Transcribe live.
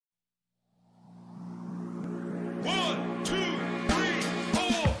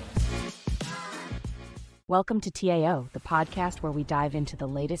Welcome to TAO, the podcast where we dive into the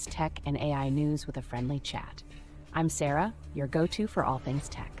latest tech and AI news with a friendly chat. I'm Sarah, your go-to for all things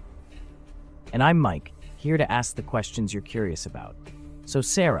tech. And I'm Mike, here to ask the questions you're curious about. So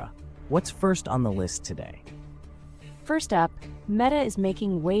Sarah, what's first on the list today? First up, Meta is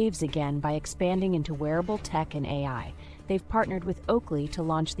making waves again by expanding into wearable tech and AI. They've partnered with Oakley to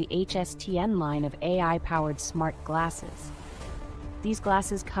launch the HSTN line of AI-powered smart glasses. These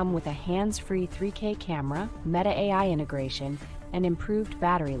glasses come with a hands-free 3K camera, Meta AI integration, and improved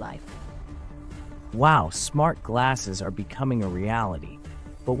battery life. Wow, smart glasses are becoming a reality.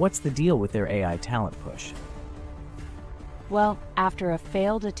 But what's the deal with their AI talent push? Well, after a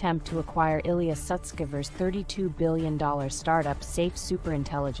failed attempt to acquire Ilya Sutskever's $32 billion startup Safe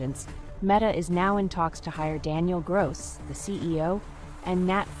Superintelligence, Meta is now in talks to hire Daniel Gross, the CEO, and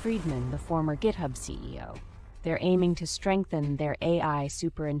Nat Friedman, the former GitHub CEO. They're aiming to strengthen their AI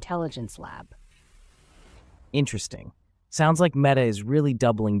superintelligence lab. Interesting. Sounds like Meta is really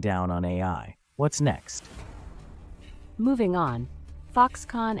doubling down on AI. What's next? Moving on,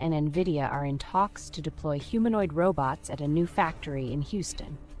 Foxconn and Nvidia are in talks to deploy humanoid robots at a new factory in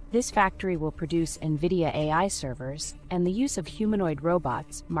Houston. This factory will produce Nvidia AI servers, and the use of humanoid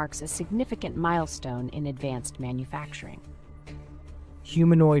robots marks a significant milestone in advanced manufacturing.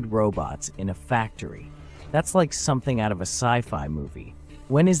 Humanoid robots in a factory. That's like something out of a sci-fi movie.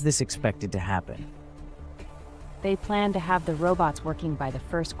 When is this expected to happen? They plan to have the robots working by the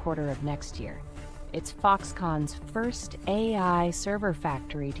first quarter of next year. It's Foxconn's first AI server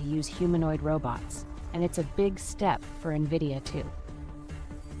factory to use humanoid robots, and it's a big step for Nvidia too.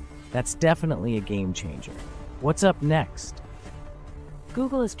 That's definitely a game changer. What's up next?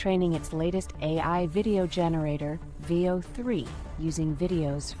 Google is training its latest AI video generator, Veo 3, using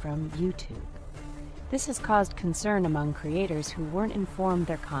videos from YouTube. This has caused concern among creators who weren't informed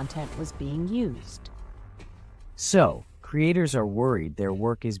their content was being used. So, creators are worried their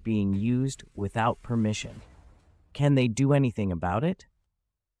work is being used without permission. Can they do anything about it?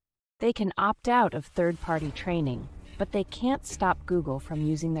 They can opt out of third-party training, but they can't stop Google from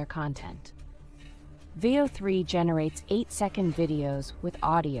using their content. Veo 3 generates 8-second videos with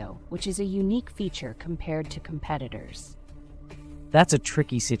audio, which is a unique feature compared to competitors. That's a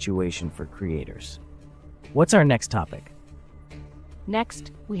tricky situation for creators. What's our next topic?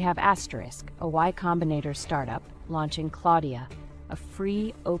 Next, we have Asterisk, a Y Combinator startup, launching Claudia, a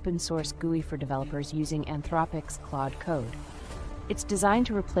free open-source GUI for developers using Anthropic's Claude code. It's designed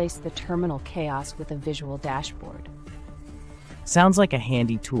to replace the terminal chaos with a visual dashboard. Sounds like a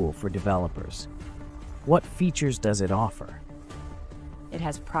handy tool for developers. What features does it offer? It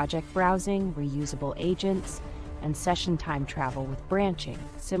has project browsing, reusable agents, and session time travel with branching,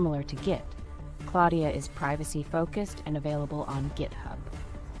 similar to Git. Claudia is privacy-focused and available on GitHub.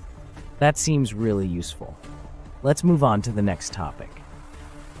 That seems really useful. Let's move on to the next topic.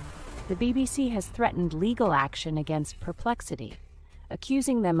 The BBC has threatened legal action against Perplexity,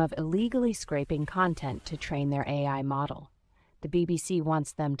 accusing them of illegally scraping content to train their AI model. The BBC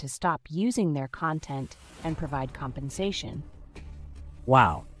wants them to stop using their content and provide compensation.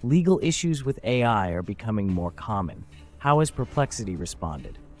 Wow, legal issues with AI are becoming more common. How has Perplexity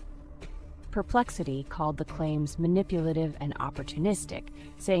responded? Perplexity called the claims manipulative and opportunistic,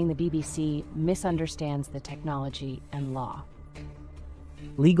 saying the BBC misunderstands the technology and law.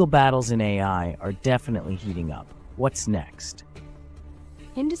 Legal battles in AI are definitely heating up. What's next?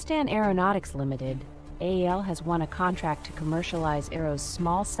 Hindustan Aeronautics Limited, AAL, has won a contract to commercialize Aero's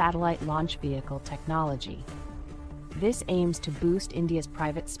small satellite launch vehicle technology. This aims to boost India's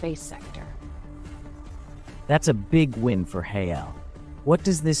private space sector. That's a big win for HAL. What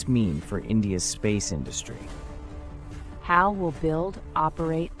does this mean for India's space industry? HAL will build,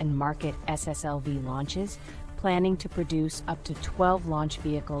 operate, and market SSLV launches, planning to produce up to 12 launch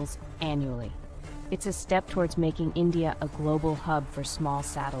vehicles annually. It's a step towards making India a global hub for small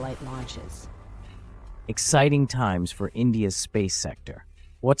satellite launches. Exciting times for India's space sector.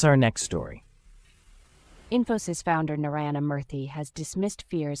 What's our next story? Infosys founder Narayana Murthy has dismissed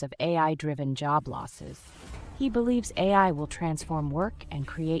fears of AI-driven job losses. He believes AI will transform work and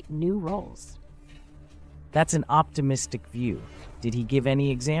create new roles. That's an optimistic view. Did he give any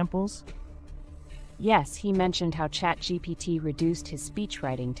examples? Yes, he mentioned how ChatGPT reduced his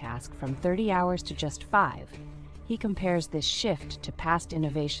speechwriting task from 30 hours to just 5. He compares this shift to past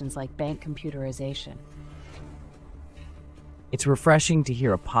innovations like bank computerization. It's refreshing to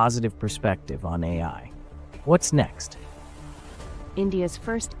hear a positive perspective on AI. What's next? India's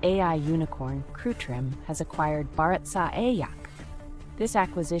first AI unicorn, Krutrim, has acquired BharatSah AI. This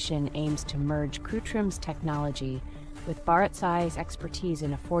acquisition aims to merge Krutrim's technology with BharatSah's expertise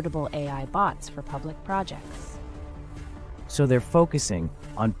in affordable AI bots for public projects. So they're focusing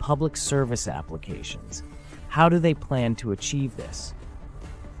on public service applications. How do they plan to achieve this?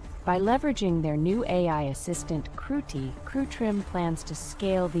 By leveraging their new AI assistant Krutrim plans to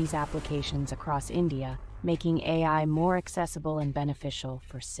scale these applications across India, making AI more accessible and beneficial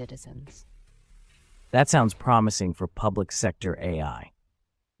for citizens. That sounds promising for public sector AI.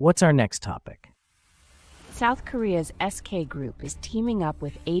 What's our next topic? South Korea's SK Group is teaming up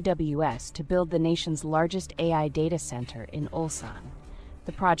with AWS to build the nation's largest AI data center in Ulsan.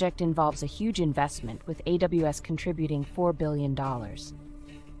 The project involves a huge investment, with AWS contributing $4 billion.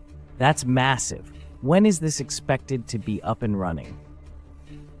 That's massive. When is this expected to be up and running?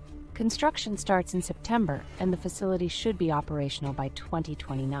 Construction starts in September, and the facility should be operational by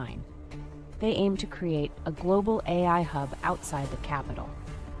 2029. They aim to create a global AI hub outside the capital.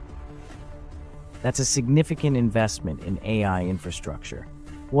 That's a significant investment in AI infrastructure.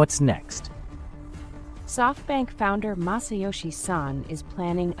 What's next? SoftBank founder Masayoshi Son is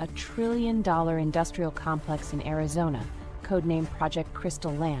planning a $1 trillion industrial complex in Arizona, codenamed Project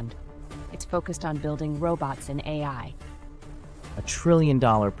Crystal Land. It's focused on building robots and AI. $1 trillion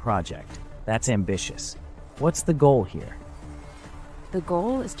project. That's ambitious. What's the goal here? The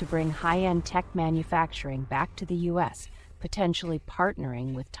goal is to bring high-end tech manufacturing back to the U.S., potentially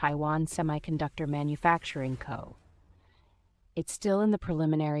partnering with Taiwan Semiconductor Manufacturing Co. It's still in the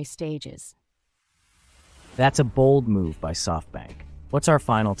preliminary stages. That's a bold move by SoftBank. What's our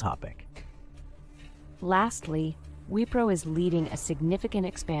final topic? Lastly, WERO is leading a significant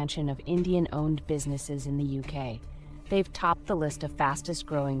expansion of Indian-owned businesses in the UK. They've topped the list of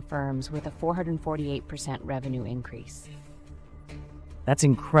fastest-growing firms with a 448% revenue increase. That's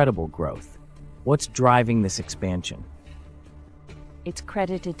incredible growth. What's driving this expansion? It's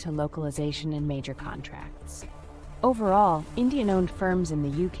credited to localization and major contracts. Overall, Indian-owned firms in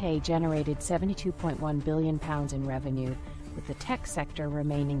the UK generated £72.1 billion in revenue, with the tech sector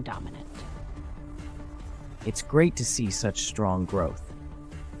remaining dominant. It's great to see such strong growth.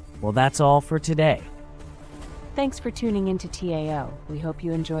 Well, that's all for today. Thanks for tuning into TAO. We hope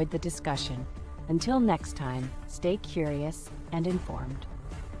you enjoyed the discussion. Until next time, stay curious and informed.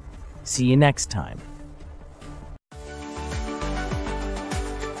 See you next time.